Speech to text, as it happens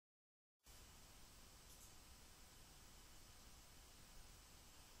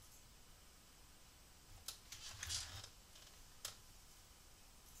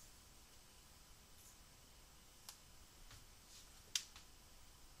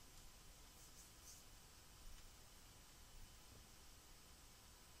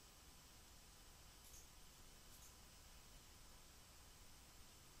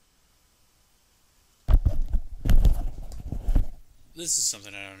This is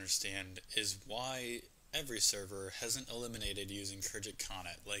something I don't understand, is why every server hasn't eliminated using Kurdic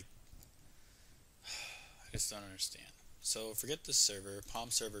Khanate. Like, I just don't understand. So forget this server. Palm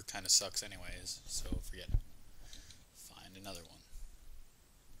server kind of sucks anyways, so forget it. Find another one.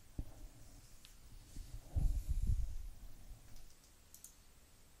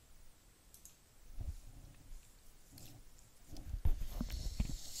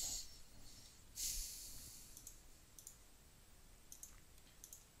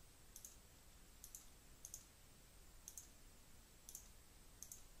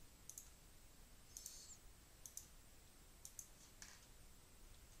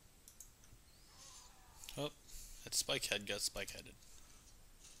 Oh, that spikehead got spikeheaded.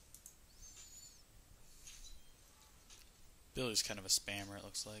 Billy's kind of a spammer, it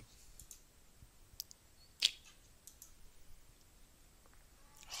looks like.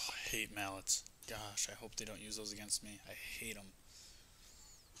 Oh, I hate mallets. Gosh, I hope they don't use those against me. I hate them.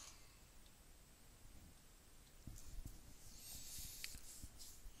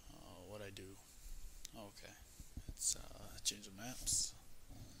 Oh, what'd I do? Oh, okay. Let's change the maps.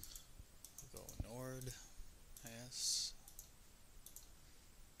 We'll go Nord, yes.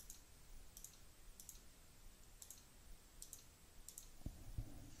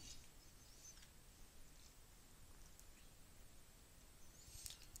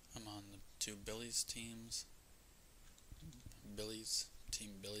 I'm on the two Billy's teams. Billy's,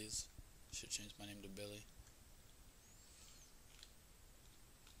 Team Billy's. Should change my name to Billy.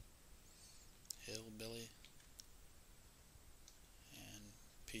 Hillbilly. And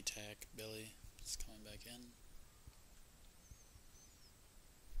P-Tac Billy is coming back in.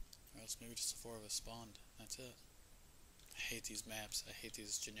 Or else maybe just the four of us spawned. That's it. I hate these maps. I hate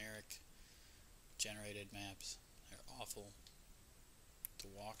these generated maps. They're awful. To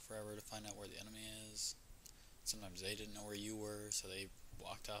walk forever to find out where the enemy is. Sometimes they didn't know where you were, so they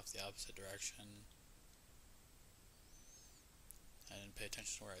walked off the opposite direction. I didn't pay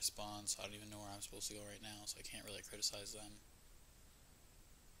attention to where I spawned, so I don't even know where I'm supposed to go right now, so I can't really criticize them.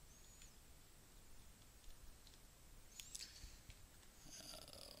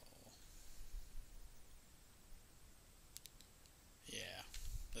 Yeah,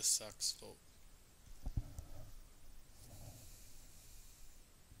 this sucks, folks.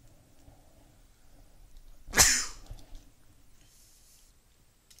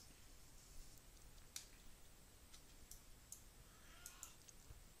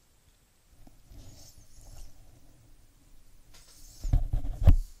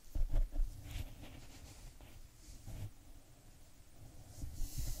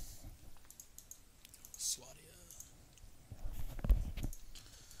 Swadia.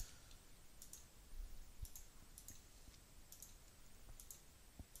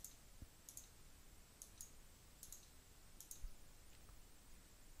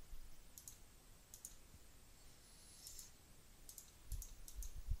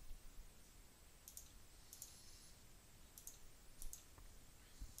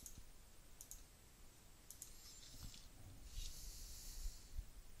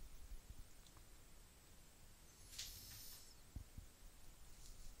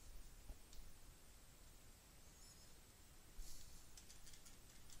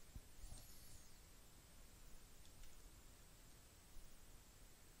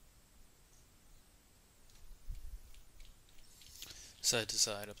 Side to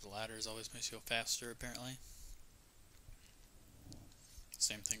side up the ladders always makes you go faster, apparently.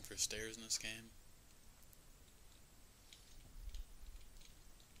 Same thing for stairs in this game.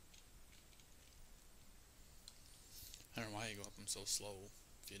 I don't know why you go up them so slow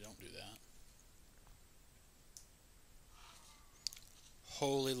if you don't do that.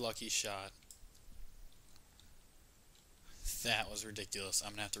 Holy lucky shot. That was ridiculous.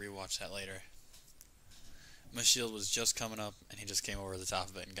 I'm gonna have to rewatch that later. My shield was just coming up and he just came over the top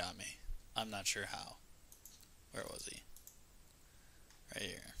of it and got me. I'm not sure how. Where was he? Right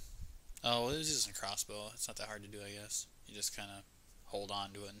here. Oh, it was just a crossbow. It's not that hard to do, I guess. You just kind of hold on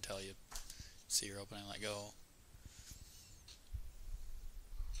to it until you see your opening and let go.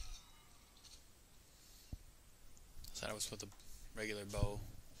 So that was with a regular bow.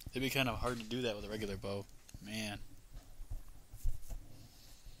 It'd be kind of hard to do that with a regular bow. Man.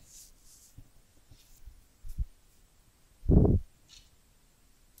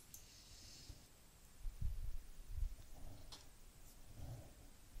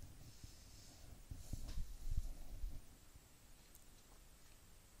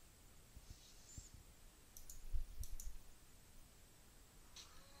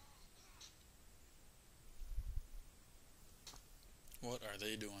 What are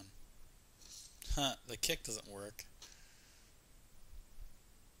they doing? Huh, the kick doesn't work.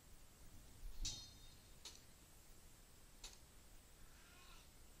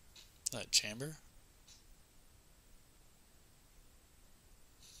 That chamber?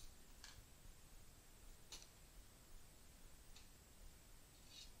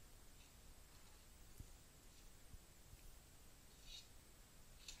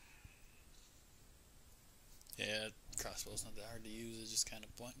 Yeah, crossbow's not that hard to use, it's just kind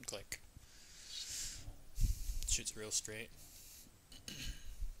of point and click. Shoots real straight.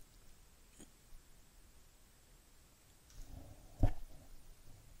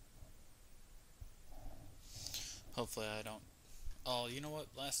 Hopefully I don't... Oh, you know what?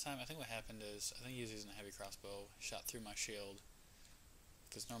 Last time, I think what happened is, I think he was using a heavy crossbow, shot through my shield,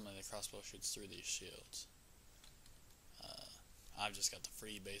 because normally the crossbow shoots through these shields. I've just got the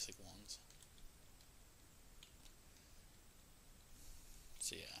free basic ones.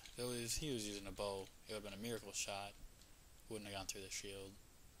 So yeah, he was using a bow, it would have been a miracle shot, wouldn't have gone through the shield.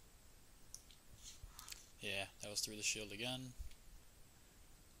 Yeah, that was through the shield again.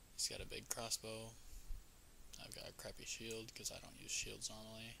 He's got a big crossbow. I've got a crappy shield because I don't use shields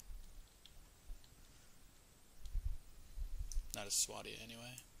normally. Not as swatty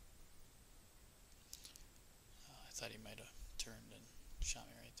anyway. I thought he might have turned and shot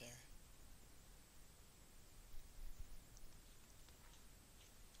me right there.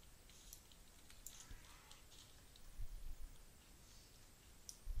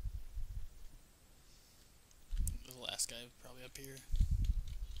 The last guy probably up here.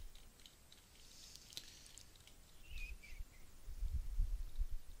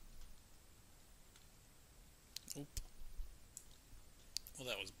 Oop. Well,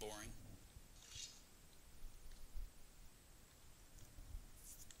 that was boring.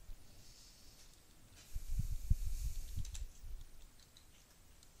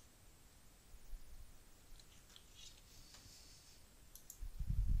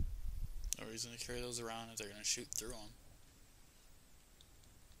 No reason to carry those around if they're going to shoot through them.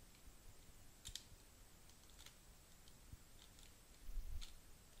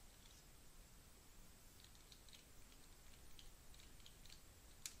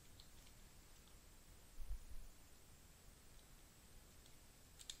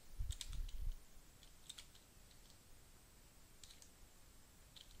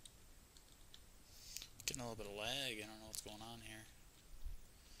 Getting a little bit of lag, I don't know what's going on here.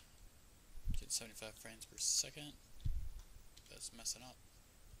 Getting 75 frames per second. That's messing up.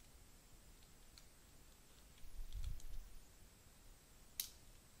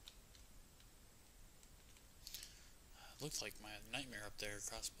 Looks like my nightmare up there,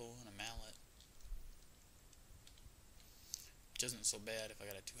 crossbow and a mallet. Which isn't so bad if I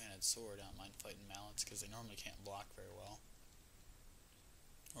got a two-handed sword. I don't mind fighting mallets because they normally can't block very well.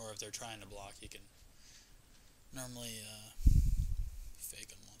 Or if they're trying to block, you can normally fake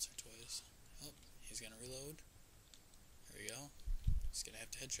them once or twice. Oh, he's gonna reload. There we go. He's gonna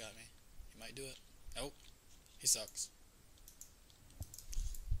have to headshot me. He might do it. Oh, he sucks.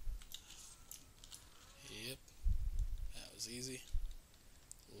 Yep. That was easy.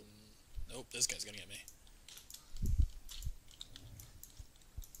 Nope, this guy's gonna get me.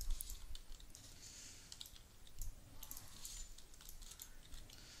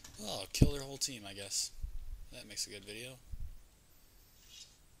 Oh, kill their whole team, I guess. That makes a good video.